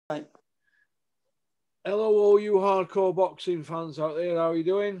Hello, all you hardcore boxing fans out there. How are you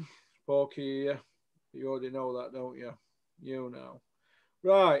doing? Porky here. You already know that, don't you? You know.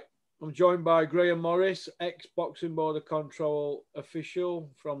 Right. I'm joined by Graham Morris, ex-Boxing Board of Control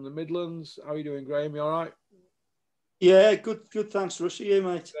official from the Midlands. How are you doing, Graham? You all right? Yeah, good. Thanks, Russ. Are you,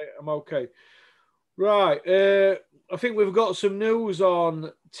 mate? I'm okay. Right. I think we've got some news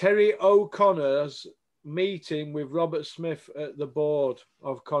on Terry O'Connor's meeting with Robert Smith at the Board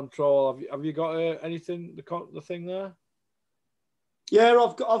of Control. Have you got anything? The thing there? Yeah,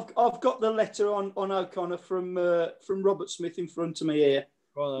 I've got the letter on O'Connor from Robert Smith in front of me here.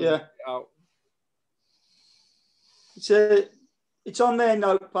 Well, yeah, it's on their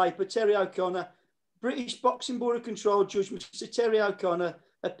note paper. Terry O'Connor, British Boxing Board of Control Judge Mr. Terry O'Connor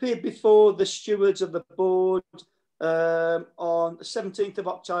appeared before the stewards of the board on the 17th of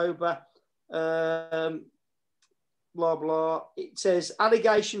October. Blah, blah. It says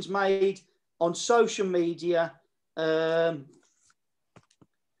allegations made on social media. I'm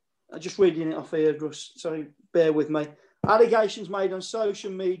just reading it off here, Russ. Sorry, bear with me. Allegations made on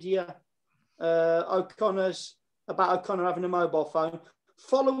social media about O'Connor having a mobile phone.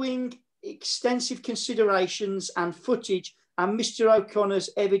 Following extensive considerations and footage and Mr.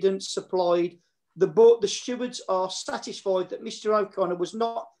 O'Connor's evidence supplied, the stewards are satisfied that Mr. O'Connor was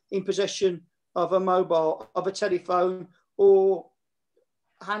not in possession of a telephone or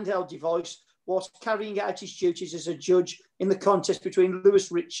handheld device whilst carrying out his duties as a judge in the contest between Lewis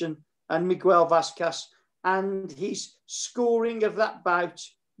Ritchen and Miguel Vasquez, and his scoring of that bout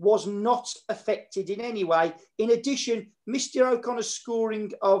was not affected in any way. In addition, Mr. O'Connor's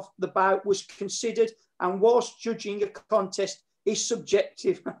scoring of the bout was considered, and whilst judging a contest is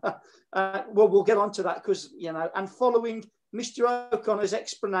subjective. Well, we'll get on to that because, and following Mr. O'Connor's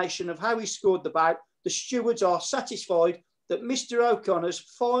explanation of how he scored the bout, the stewards are satisfied that Mr. O'Connor's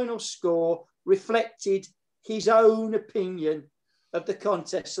final score reflected his own opinion of the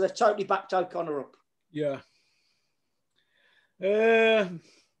contest. So they've totally backed O'Connor up. Yeah.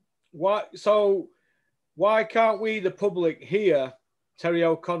 Why can't we, the public, hear Terry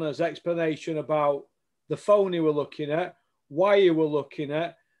O'Connor's explanation about the phone he were looking at, why he were looking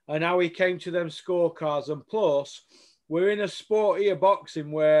at, and how he came to them scorecards? And plus, we're in a sport here,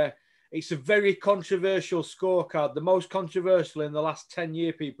 boxing, where it's a very controversial scorecard, the most controversial in the last 10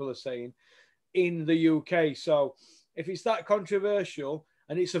 years, people are saying, in the UK. So if it's that controversial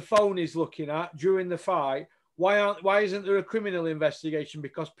and it's a phone he's looking at during the fight, why isn't there a criminal investigation?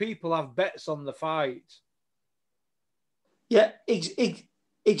 Because people have bets on the fight. Yeah,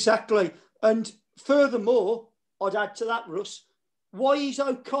 exactly. And furthermore, I'd add to that, Russ, why is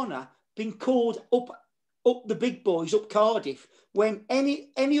O'Connor been called up the big boys, up Cardiff, when any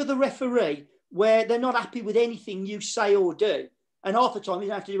other referee where they're not happy with anything you say or do, and half the time you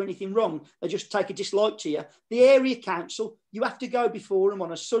don't have to do anything wrong, they just take a dislike to you. The area council, you have to go before them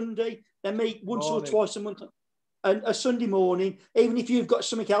on a Sunday. They meet once or twice a month, and a Sunday morning. Even if you've got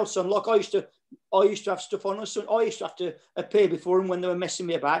something else on, like I used to have stuff on. I used to have to appear before them when they were messing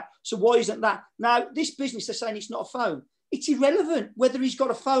me about. So why isn't that? Now, this business, they're saying it's not a phone. It's irrelevant whether he's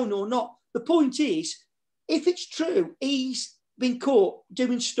got a phone or not. The point is, if it's true, he's been caught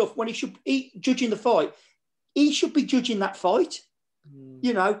doing stuff when he should be judging the fight. He should be judging that fight.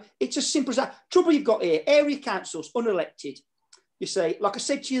 It's as simple as that. Trouble you've got here, area councils, unelected. You see, like I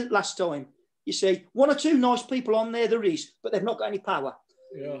said to you last time, you see, one or two nice people on there is, but they've not got any power.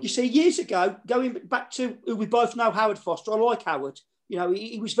 Yeah. You see, years ago, going back to who we both know, Howard Foster, I like Howard.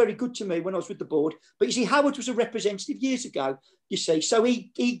 He was very good to me when I was with the board. But you see, Howard was a representative years ago, you see. So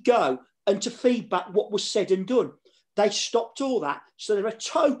he'd go and to feedback what was said and done. They stopped all that. So they're a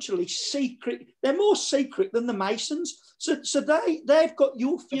totally secret. They're more secret than the Masons. So they've got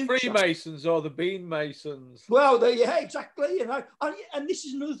your future. The Freemasons or the Bean Masons. Well, yeah, exactly. And this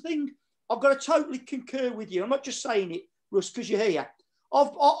is another thing. I've got to totally concur with you. I'm not just saying it, Russ, because you're here.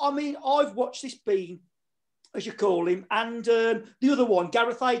 I've watched this Bean, as you call him, and the other one,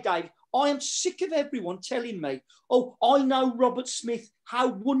 Gareth A. Davis. I am sick of everyone telling me, oh, I know Robert Smith, how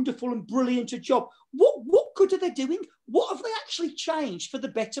wonderful and brilliant a job. What good are they doing? What have they actually changed for the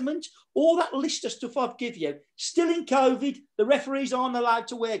betterment? All that list of stuff I've given you. Still in COVID, the referees aren't allowed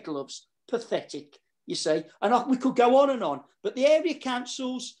to wear gloves. Pathetic, you see. And we could go on and on. But the area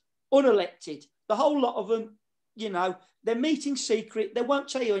councils, unelected, the whole lot of them, they're meeting secret. They won't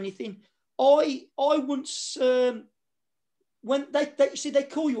tell you anything. I once... when they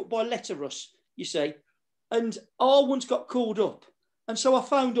call you up by letter, Russ, you see, and I once got called up. And so I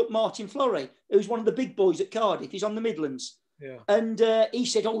phoned up Martin Florey, who's one of the big boys at Cardiff. He's on the Midlands. Yeah. And he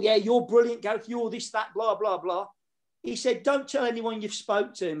said, oh, yeah, you're brilliant, Gareth. You're this, that, blah, blah, blah. He said, don't tell anyone you've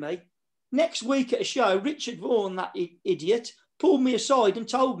spoke to me. Next week at a show, Richard Vaughan, that idiot, pulled me aside and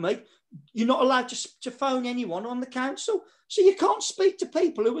told me, you're not allowed to phone anyone on the council. So you can't speak to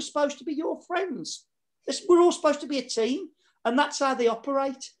people who are supposed to be your friends. We're all supposed to be a team, and that's how they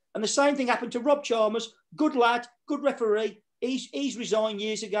operate. And the same thing happened to Rob Chalmers, good lad, good referee. He's resigned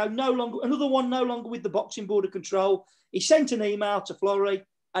years ago, no longer with the Boxing Board of Control. He sent an email to Florey,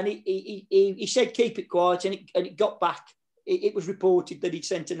 and he said, keep it quiet, and it got back. It was reported that he'd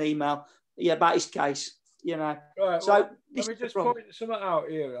sent an email about his case, Right, so well, let me just point something out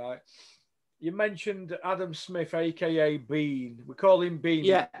here, right? You mentioned Adam Smith, aka Bean. We call him Bean.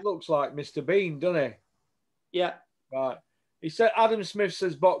 Yeah. He looks like Mr. Bean, doesn't he? Yeah. Right. He said Adam Smith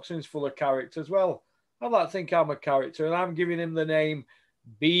says boxing's full of characters. Well, I like to think I'm a character, and I'm giving him the name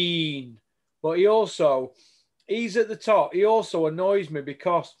Bean. But he's at the top. He also annoys me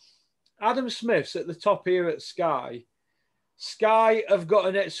because Adam Smith's at the top here at Sky. Sky have got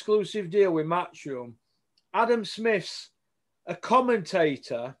an exclusive deal with Matchroom. Adam Smith's a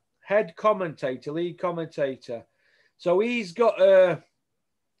commentator, lead commentator. So he's got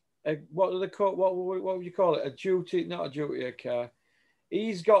what do they call, what would you call it? A duty, not a duty of care.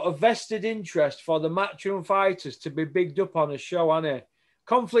 He's got a vested interest for the Matchroom fighters to be bigged up on a show, hasn't he?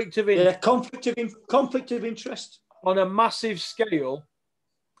 Conflict of interest. Yeah, conflict of interest. On a massive scale.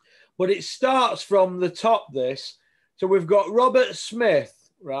 But it starts from the top, this. So we've got Robert Smith,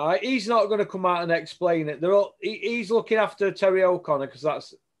 right? He's not going to come out and explain it. He's looking after Terry O'Connor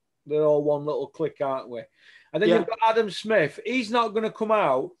because they're all one little clique, aren't we? And then you've got Adam Smith. He's not going to come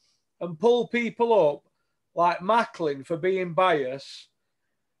out and pull people up like Macklin for being biased,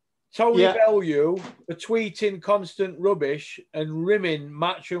 Tony Bellew for tweeting constant rubbish and rimming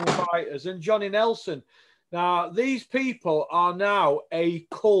matchroom fighters, and Johnny Nelson. Now, these people are now a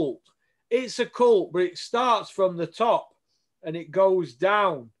cult. It's a cult, but it starts from the top and it goes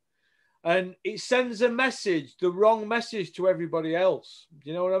down. And it sends a message, the wrong message to everybody else. Do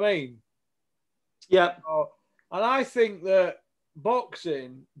you know what I mean? Yeah. And I think that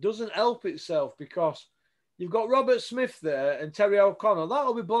boxing doesn't help itself because you've got Robert Smith there and Terry O'Connor.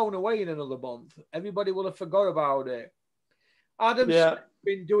 That'll be blown away in another month. Everybody will have forgot about it. Adam Smith's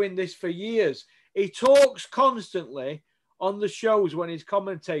been doing this for years. He talks constantly on the shows when he's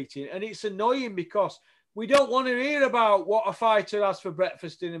commentating, and it's annoying because we don't want to hear about what a fighter has for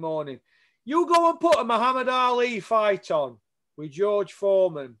breakfast in the morning. You go and put a Muhammad Ali fight on with George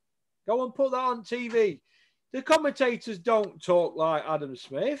Foreman. Go and put that on TV. The commentators don't talk like Adam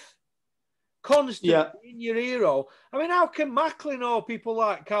Smith. Constantly in your hero. I mean, how can Macklin or people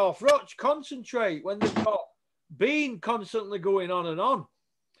like Carl Froch concentrate when they've got Bean constantly going on and on?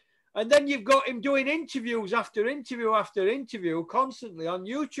 And then you've got him doing interviews after interview after interview constantly on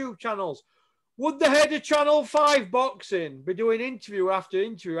YouTube channels. Would the head of Channel 5 Boxing be doing interview after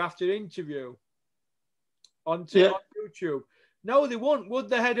interview after interview on YouTube? No, they won't. Would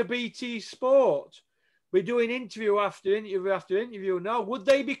the head of BT Sport be doing interview after interview after interview? No. Would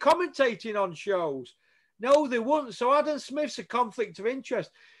they be commentating on shows? No, they wouldn't. So Adam Smith's a conflict of interest.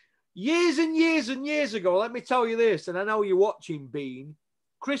 Years and years and years ago, let me tell you this, and I know you're watching Bean.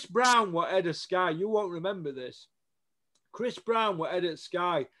 Chris Brown were head of Sky. You won't remember this. Chris Brown were head of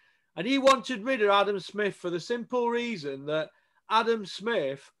Sky. And he wanted rid of Adam Smith for the simple reason that Adam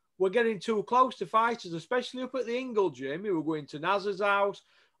Smith were getting too close to fighters, especially up at the Ingle gym. He were going to Naz's house,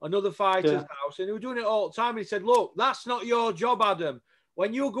 another fighter's house, and he were doing it all the time. And he said, look, that's not your job, Adam.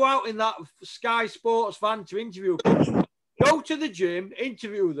 When you go out in that Sky Sports van to interview people, go to the gym,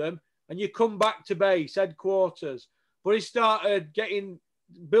 interview them, and you come back to base, headquarters. But he started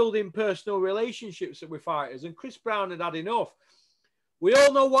building personal relationships with fighters, and Chris Brown had enough. We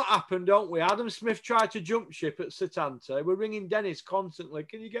all know what happened, don't we? Adam Smith tried to jump ship at Setanta. We're ringing Dennis constantly.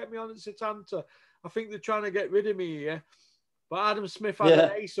 Can you get me on at Setanta? I think they're trying to get rid of me here. But Adam Smith had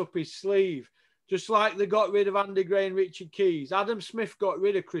an ace up his sleeve, just like they got rid of Andy Gray and Richard Keys. Adam Smith got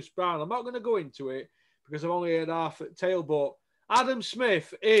rid of Chris Brown. I'm not going to go into it because I've only heard half at tail, but Adam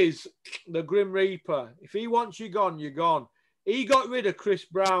Smith is the Grim Reaper. If he wants you gone, you're gone. He got rid of Chris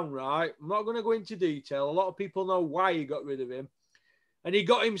Brown, right? I'm not going to go into detail. A lot of people know why he got rid of him. And he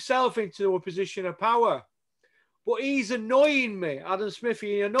got himself into a position of power. But he's annoying me, Adam Smith.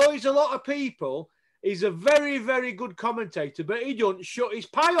 He annoys a lot of people. He's a very, very good commentator, but he don't shut his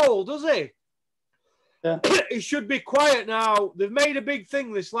pie hole, does he? Yeah. He should be quiet now. They've made a big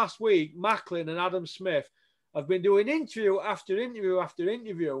thing this last week. Macklin and Adam Smith have been doing interview after interview after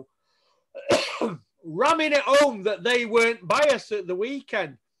interview, ramming it home that they weren't biased at the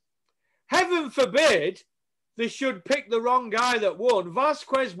weekend. Heaven forbid they should pick the wrong guy that won.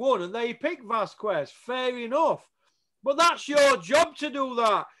 Vasquez won and they picked Vasquez. Fair enough. But that's your job to do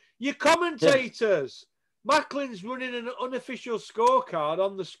that. Your commentators. Macklin's running an unofficial scorecard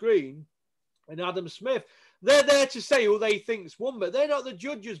on the screen, and Adam Smith. They're there to say who they think's won, but they're not the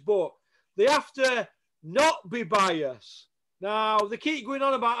judges, but they have to not be biased. Now, they keep going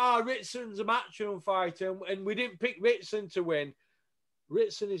on about, Ritson's a matchroom fighter, and we didn't pick Ritson to win.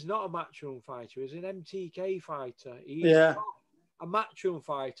 Ritson is not a matchroom fighter. He's an MTK fighter. He's not a matchroom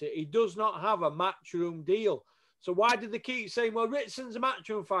fighter. He does not have a matchroom deal. So why did they keep saying, well, Ritson's a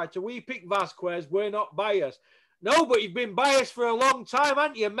matchroom fighter. We picked Vasquez. We're not biased. No, but you've been biased for a long time,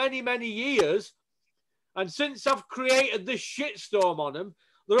 haven't you? Many, many years. And since I've created this shitstorm on them,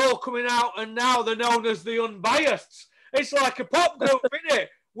 they're all coming out and now they're known as the unbiased. It's like a pop group, isn't it?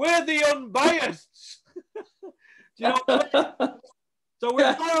 We're the unbiased. Do you know what I mean? So we've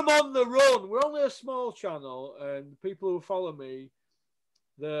got them on the run. We're only a small channel, and people who follow me,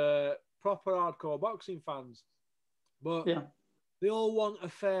 the proper hardcore boxing fans, but they all want a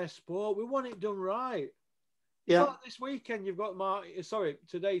fair sport. We want it done right. Yeah. Like this weekend, you've got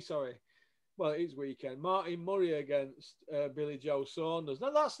today. Well, it is weekend. Martin Murray against Billy Joe Saunders.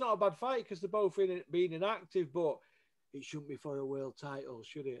 Now, that's not a bad fight because they're both being inactive, but it shouldn't be for a world title,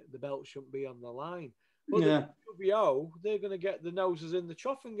 should it? The belt shouldn't be on the line. But the WBO, they're going to get the noses in the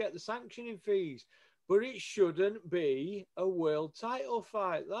trough and get the sanctioning fees. But it shouldn't be a world title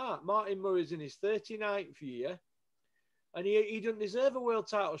fight, that. Martin Murray's in his 39th year, and he doesn't deserve a world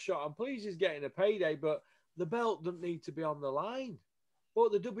title shot. I'm pleased he's getting a payday, but the belt doesn't need to be on the line.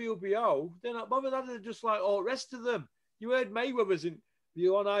 But the WBO, they're not bothered. They're just like all the rest of them. You heard Mayweather's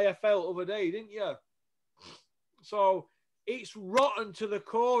interview on IFL the other day, didn't you? So it's rotten to the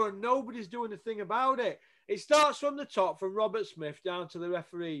core and nobody's doing a thing about it. It starts from the top, from Robert Smith down to the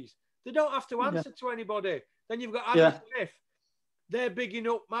referees. They don't have to answer to anybody. Then you've got Adam Smith. They're bigging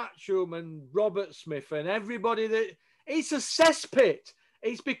up Matchroom and Robert Smith and everybody that... It's a cesspit.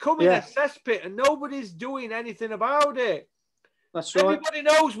 It's becoming a cesspit and nobody's doing anything about it. That's right. Everybody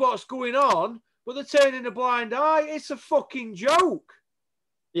knows what's going on, but they're turning a blind eye. It's a fucking joke.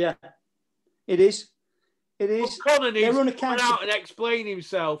 Yeah, it is. It is. But Conor needs to come out and explain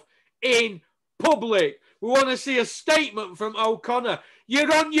himself in public. We want to see a statement from O'Connor.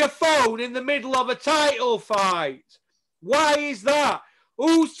 You're on your phone in the middle of a title fight. Why is that?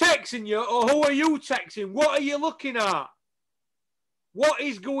 Who's texting you or who are you texting? What are you looking at? What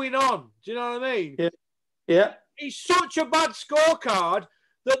is going on? Do you know what I mean? Yeah. Yeah. It's such a bad scorecard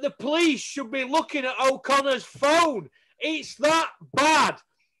that the police should be looking at O'Connor's phone. It's that bad.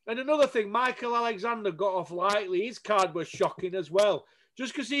 And another thing, Michael Alexander got off lightly. His card was shocking as well.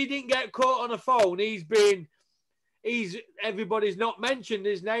 Just because he didn't get caught on a phone, everybody's not mentioned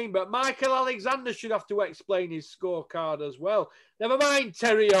his name, but Michael Alexander should have to explain his scorecard as well. Never mind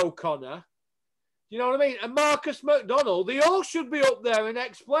Terry O'Connor. You know what I mean? And Marcus McDonald, they all should be up there and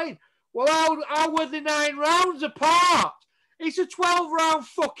explain. Well, how were the 9 rounds apart? It's a 12-round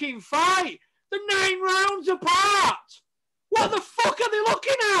fucking fight. They're 9 rounds apart. What the fuck are they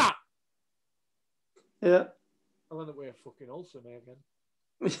looking at? Yeah. I'll end up with a fucking ulcer, mate, again.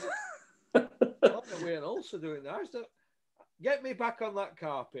 I'll end up with an ulcer doing that. Get me back on that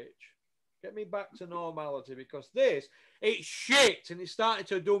car pitch. Get me back to normality because it's shit and it's starting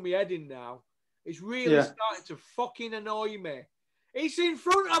to do me head in now. It's really starting to fucking annoy me. It's in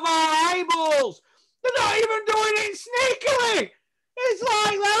front of our eyeballs. They're not even doing it sneakily. It's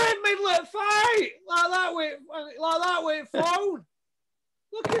like they're in the middle of a fight. Like that with phone.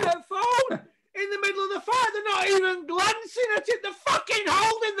 Looking at phone. In the middle of the fight. They're not even glancing at it. They're fucking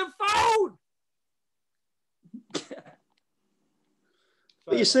holding the phone.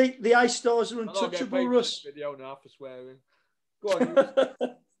 But you see, the A-stars are untouchable, Russ. Video now for swearing. Go on,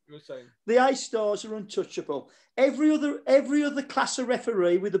 you were saying. The A-stars are untouchable. Every other class of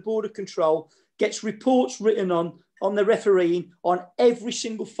referee with the Board of Control gets reports written on the refereeing on every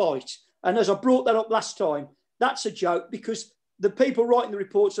single fight. And as I brought that up last time, that's a joke because the people writing the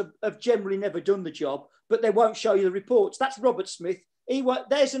reports have generally never done the job, but they won't show you the reports. That's Robert Smith.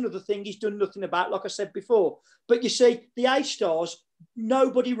 There's another thing he's done nothing about, like I said before. But you see, the A-stars,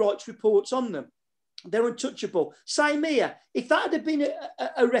 nobody writes reports on them. They're untouchable. Same here. If that had been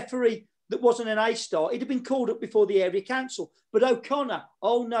a referee that wasn't an A-star, he'd have been called up before the area council. But O'Connor,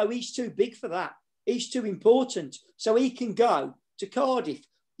 oh no, he's too big for that. He's too important. So he can go to Cardiff.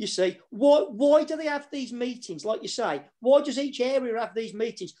 You see, why do they have these meetings? Like you say, why does each area have these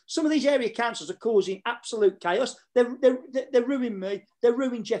meetings? Some of these area councils are causing absolute chaos. They're ruining me. They're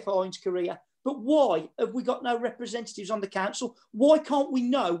ruining Jeff Hines' career. But why have we got no representatives on the council? Why can't we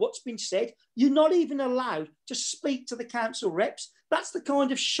know what's been said? You're not even allowed to speak to the council reps. That's the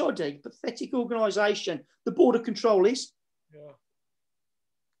kind of shoddy, pathetic organisation the Board of Control is. Yeah.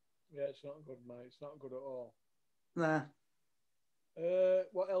 Yeah, it's not good, mate. It's not good at all. Nah.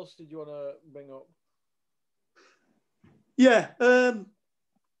 What else did you want to bring up? Yeah.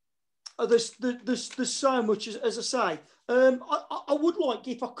 There's so much, as I say. I would like,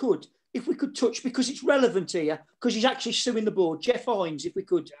 if we could touch, because it's relevant here, because he's actually suing the board. Jeff Hines, if we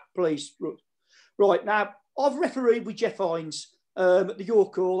could, please. Right, now, I've refereed with Jeff Hines at the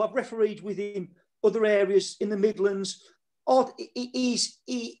York Hall. I've refereed with him other areas in the Midlands.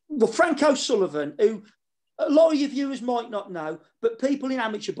 Frank O'Sullivan, who a lot of your viewers might not know, but people in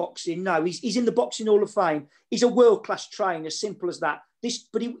amateur boxing know. He's in the Boxing Hall of Fame. He's a world-class trainer, simple as that.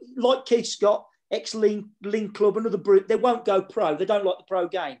 But he, like Keith Scott, ex-Link Club, another brute, they won't go pro. They don't like the pro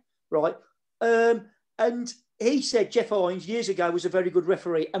game, right? And he said Jeff Hines years ago was a very good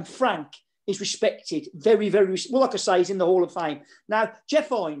referee, and Frank is respected, very, very, well, like I say, he's in the Hall of Fame. Now, Jeff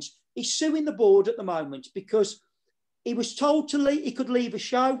Hines, he's suing the board at the moment because he was told he could leave a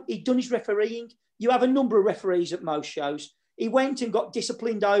show. He'd done his refereeing. You have a number of referees at most shows. He went and got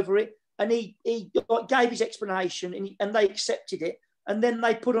disciplined over it, and he gave his explanation, and they accepted it. And then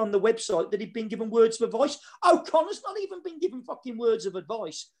they put on the website that he'd been given words of advice. O'Connor's not even been given fucking words of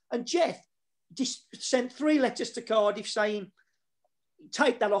advice. And Jeff just sent 3 letters to Cardiff saying,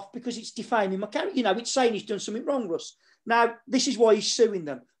 take that off because it's defaming my character. You know, it's saying he's done something wrong, Russ. Now, this is why he's suing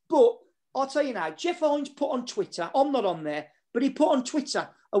them. But I'll tell you now, Jeff Hines put on Twitter, I'm not on there, but he put on Twitter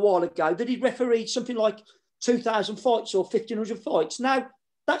a while ago that he'd refereed something like 2,000 fights or 1,500 fights. Now,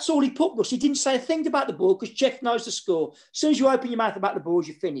 that's all he put, Russ. He didn't say a thing about the board because Jeff knows the score. As soon as you open your mouth about the board,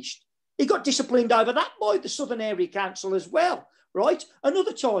 you're finished. He got disciplined over that by the Southern Area Council as well, right?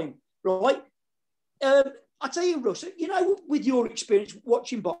 Another time, right? I tell you, Russ, you know, with your experience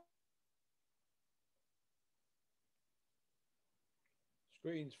watching boxing,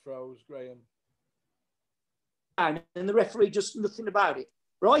 Screen's froze, Graham. and the referee just nothing about it,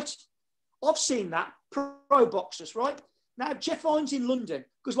 right? I've seen that, pro boxers, right? Now, Jeff Hines in London,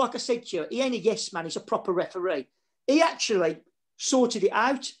 because like I said to you, he ain't a yes man, he's a proper referee. He actually sorted it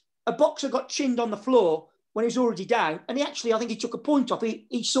out. A boxer got chinned on the floor when he was already down, and I think he took a point off. He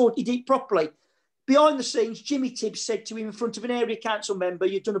did it properly. Behind the scenes, Jimmy Tibbs said to him in front of an area council member,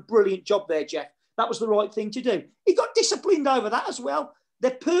 you've done a brilliant job there, Jeff. That was the right thing to do. He got disciplined over that as well.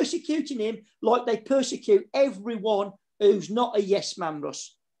 They're persecuting him like they persecute everyone who's not a yes man,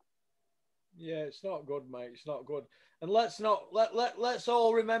 Russ. Yeah, it's not good, mate. It's not good. And let's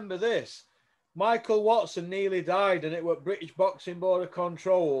all remember this. Michael Watson nearly died, and it was British Boxing Board of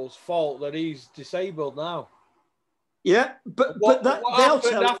Control's fault that he's disabled now. Yeah, but what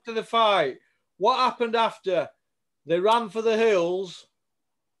happened after the fight? What happened after? They ran for the hills.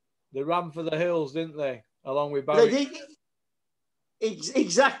 They ran for the hills, didn't they? Along with Barry.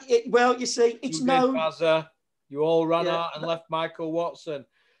 Exactly. Well, you see, it's known. You all ran out and left Michael Watson.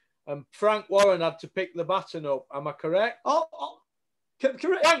 And Frank Warren had to pick the baton up. Am I correct?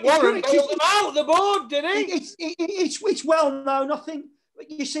 Correct. Frank Warren pulled them out the board, didn't he? It's well known. I think,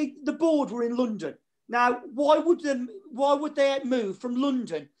 you see, the board were in London. Now, why would they move from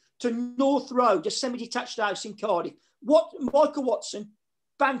London to North Road, a semi-detached house in Cardiff? Michael Watson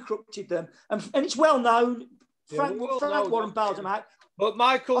bankrupted them, and it's well known. Frank Warren bailed them out. But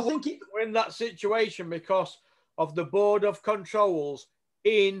Michael were in that situation because of the Board of Control's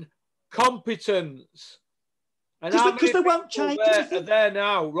incompetence. And because they won't change are there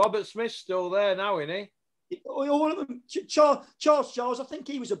now? Robert Smith's still there now, isn't he? All of them. Charles Giles, I think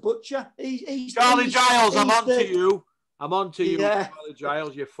he was a butcher. Charlie Giles, I'm on to you. I'm on to you, Yeah. Charlie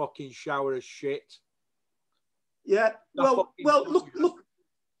Giles, you fucking shower of shit. Yeah. Well, look.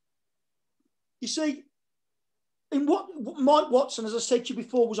 You see, in what Mike Watson, as I said to you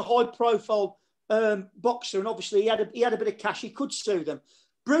before, was a high-profile boxer, and obviously he had a bit of cash. He could sue them.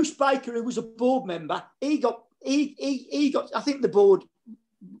 Bruce Baker, who was a board member, he got. I think the board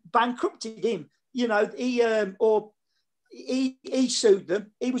bankrupted him. You know, he sued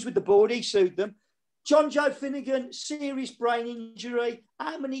them. He was with the board. He sued them. John Joe Finnegan, serious brain injury.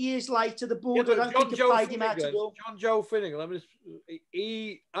 How many years later, the board I don't think paid him out to go. John Joe Finnegan,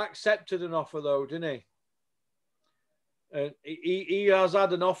 he accepted an offer though, didn't he? He has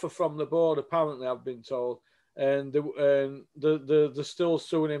had an offer from the board, apparently, I've been told. And they're still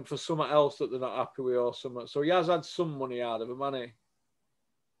suing him for something else that they're not happy with or something. So he has had some money out of him, hasn't he?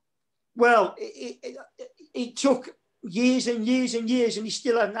 Well, it took years and years and years, and he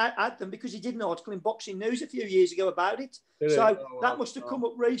still hadn't had them because he did an article in Boxing News a few years ago about it. That must have come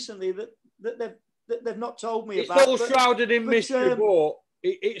up recently that they've not told me about. It's all shrouded in mystery, but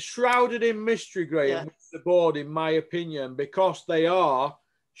it's shrouded in mystery, Graham, with the board, in my opinion, because they are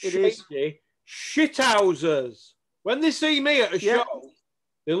shady shithousers. When they see me at a show,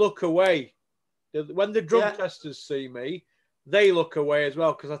 they look away. When the drug testers see me, they look away as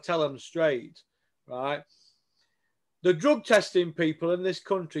well, because I tell them straight, right? The drug testing people in this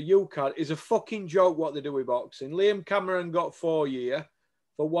country, UCAD, is a fucking joke what they do with boxing. Liam Cameron got 4 years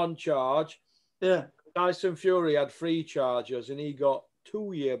for one charge. Yeah. Tyson Fury had 3 charges and he got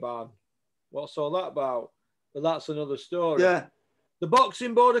 2-year ban. What's all that about? But that's another story. Yeah. The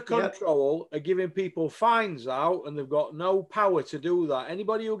Boxing Board of Control are giving people fines out, and they've got no power to do that.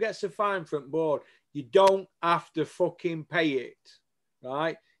 Anybody who gets a fine from the board, you don't have to fucking pay it,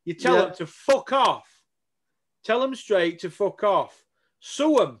 right? You tell them to fuck off. Tell them straight to fuck off.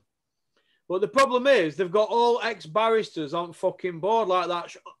 Sue them. But the problem is they've got all ex-barristers on fucking board like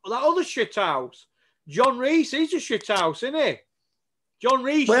that other shithouse. John Reese, he's a shithouse, isn't he? John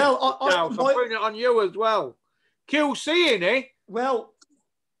Reese is a shithouse. I'm putting it on you as well. QC, isn't he? Well,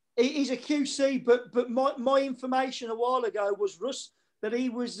 he's a QC, but my information a while ago was, Russ, that he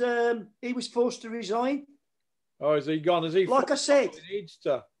was forced to resign. Oh, is he gone? Is he? Like I said, he needs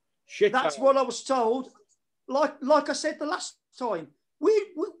to. Shit. That's what I was told. Like I said the last time, we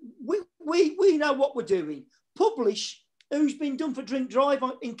know what we're doing. Publish who's been done for drink drive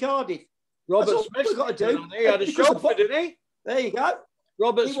in Cardiff. Robert Smith. We've got to do. He had a chauffeur, didn't he? There you go.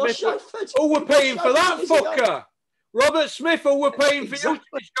 Robert Smith. Oh, we're paying for that fucker. Robert Smith, who we're paying for you to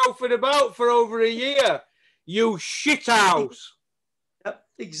be chauffeured about for over a year. You shithouse. Yep,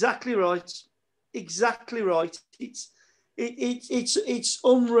 exactly right. Exactly right. It's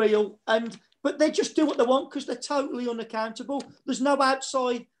unreal, but they just do what they want because they're totally unaccountable. There's no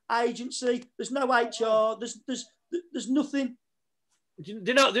outside agency. There's no HR. There's nothing.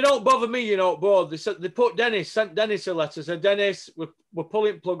 They don't bother me, you know, board. They sent Dennis a letter, said, Dennis, we're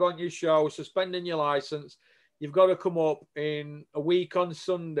pulling plug on your show, suspending your license. You've got to come up in a week on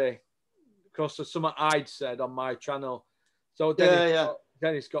Sunday because of something I'd said on my channel. So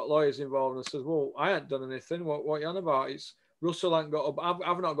Dennis got lawyers involved and says, well, I ain't done anything. What are you on about? It's Russell ain't got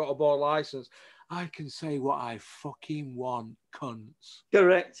I've not got a board license. I can say what I fucking want, cunts.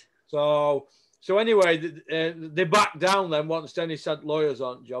 Correct. So anyway, they backed down then once Dennis had lawyers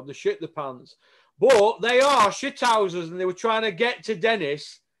on job. They shit the pants. But they are shithouses, and they were trying to get to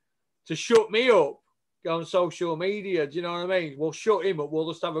Dennis to shut me up on social media. Do you know what I mean? We'll shut him up.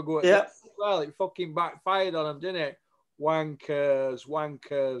 We'll just have a go at it. Well, it fucking backfired on him, didn't it? Wankers.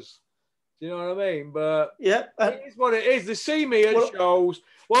 Do you know what I mean? But it is what it is. They see me at shows.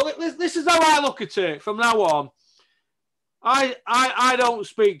 Well, this is how I look at it from now on. I don't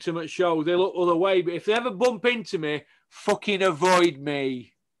speak to them at shows. They look other way. But if they ever bump into me, fucking avoid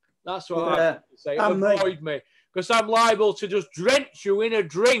me. That's what I say. Avoid me. Because I'm liable to just drench you in a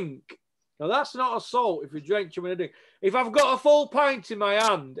drink. Now, that's not assault if you drench them in a drink. If I've got a full pint in my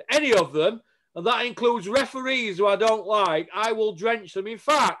hand, any of them, and that includes referees who I don't like, I will drench them. In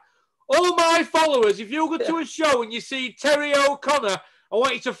fact, all my followers, if you go to a show and you see Terry O'Connor, I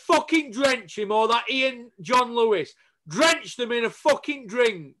want you to fucking drench him, or that Ian John Lewis. Drench them in a fucking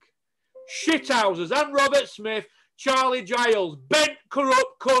drink. Shithouses. And Robert Smith, Charlie Giles, bent,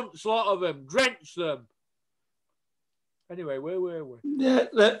 corrupt cunts, a lot of them. Drench them. Anyway, where were we? Yeah,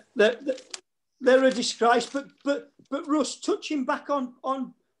 they're a disgrace. But Russ, touching back on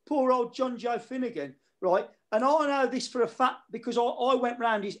poor old John Joe Finnegan, right? And I know this for a fact because I went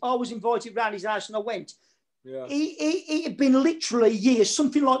round I was invited round his house and I went. Yeah. He had been literally years,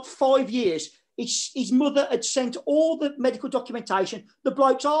 something like 5 years. His mother had sent all the medical documentation. The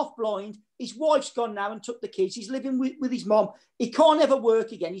bloke's half blind. His wife's gone now and took the kids. He's living with his mom. He can't ever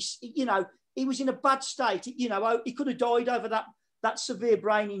work again. He was in a bad state. He could have died over that severe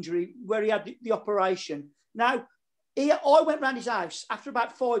brain injury where he had the operation. Now, I went round his house after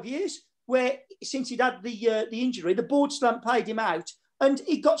about 5 years, where since he'd had the injury, the board still hadn't paid him out, and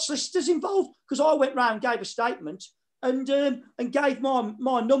he got solicitors involved because I went round, gave a statement, and gave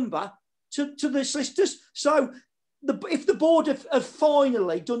my number to the solicitors. So, if the board have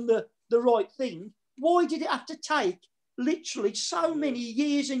finally done the right thing, why did it have to take literally so many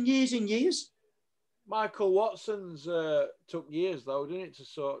years and years and years? Michael Watson's took years though, didn't it, to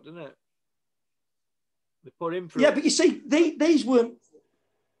sort, didn't it? They put him through. Yeah, but you see, these weren't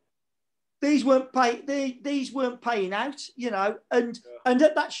paying out, and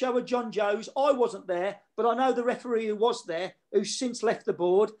at that show at John Joe's, I wasn't there, but I know the referee who was there, who's since left the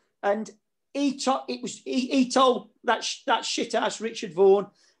board, and he told that shit ass Richard Vaughan,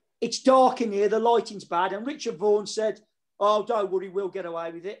 it's dark in here, the lighting's bad, and Richard Vaughan said, "Oh, don't worry, we'll get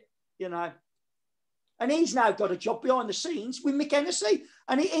away with it," And he's now got a job behind the scenes with Mick Hennessy.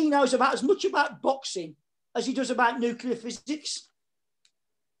 And he knows about as much about boxing as he does about nuclear physics.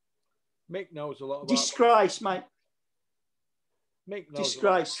 Mick knows a lot about disgrace, mate. Mick knows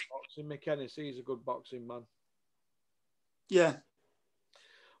disgrace. A lot about boxing. Mick Hennessy, he's a good boxing man. Yeah.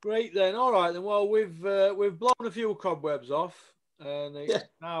 Great then. All right then. Well, we've blown a few cobwebs off, and it's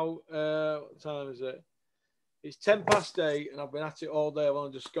now what time is it? It's 8:10, and I've been at it all day. I've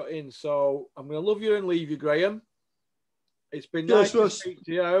only just got in, so I'm going to love you and leave you, Graham. It's been nice to speak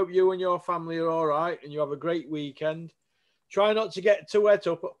to you. I hope you and your family are all right, and you have a great weekend. Try not to get too het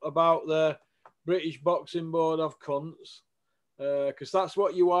up about the British Boxing Board of cunts, because that's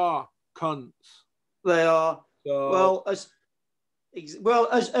what you are, cunts. They are. So, as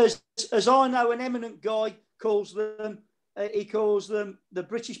I know, an eminent guy calls them. He calls them the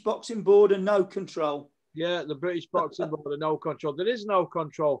British Boxing Board and no control. Yeah, the British Boxing Board and no control. There is no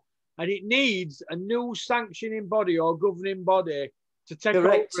control, and it needs a new sanctioning body or governing body to take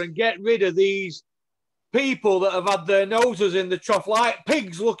over and get rid of these people that have had their noses in the trough like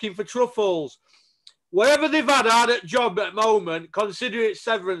pigs looking for truffles. Whatever they've had hard at job at the moment, consider it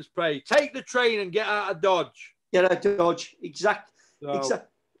severance pay. Take the train and get out of Dodge. Get out of Dodge.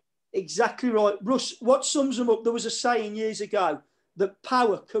 Exactly right. Russ, what sums them up? There was a saying years ago that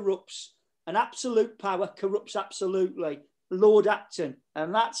power corrupts, and absolute power corrupts absolutely. Lord Acton.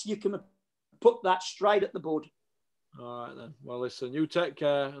 And that's, you can put that straight at the bud. All right then. Well, listen, you take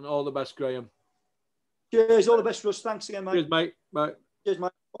care and all the best, Graham. Cheers. All the best, Russ. Thanks again, mate. Cheers, mate. Bye. Cheers,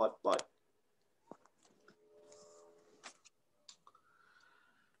 mate. Bye. Bye.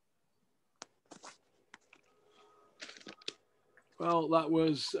 Well, that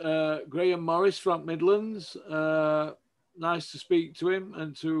was Graham Morris from Midlands. Nice to speak to him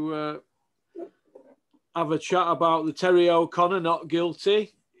and to have a chat about the Terry O'Connor not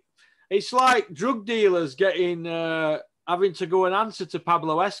guilty. It's like drug dealers getting having to go and answer to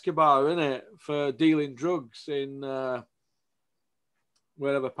Pablo Escobar, isn't it, for dealing drugs in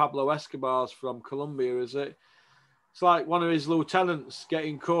wherever Pablo Escobar's from, Colombia, is it? It's like one of his lieutenants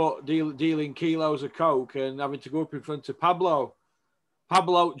getting caught dealing kilos of coke and having to go up in front of Pablo.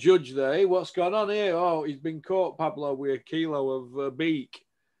 Pablo judge there. Hey, what's going on here? Oh, he's been caught, Pablo, with a kilo of beak.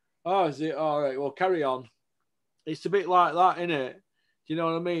 Oh, is it? All right, well, carry on. It's a bit like that, isn't it? Do you know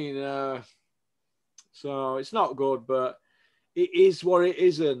what I mean? So it's not good, but it is what it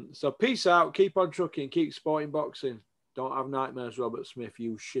isn't. So peace out. Keep on trucking. Keep sporting boxing. Don't have nightmares, Robert Smith,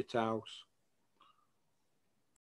 you shithouse.